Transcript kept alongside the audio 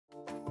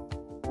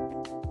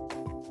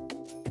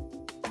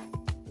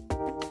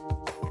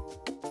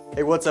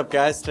Hey, what's up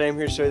guys? Today I'm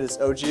here to show you this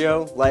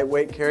Ogio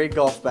lightweight carry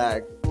golf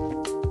bag.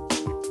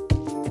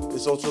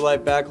 This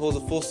ultralight bag holds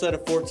a full set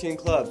of 14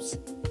 clubs.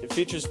 It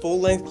features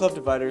full-length club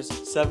dividers,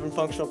 7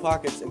 functional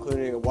pockets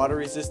including a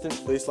water-resistant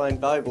fleece-lined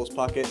valuables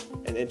pocket,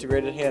 and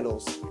integrated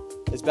handles.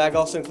 This bag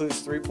also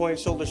includes 3-point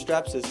shoulder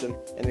strap system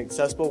and an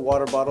accessible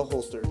water bottle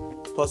holster.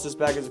 Plus this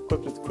bag is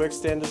equipped with a quick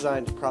stand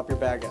design to prop your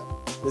bag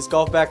up. This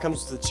golf bag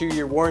comes with a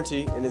 2-year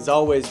warranty, and as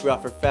always we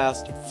offer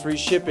fast, free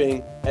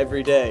shipping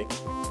every day.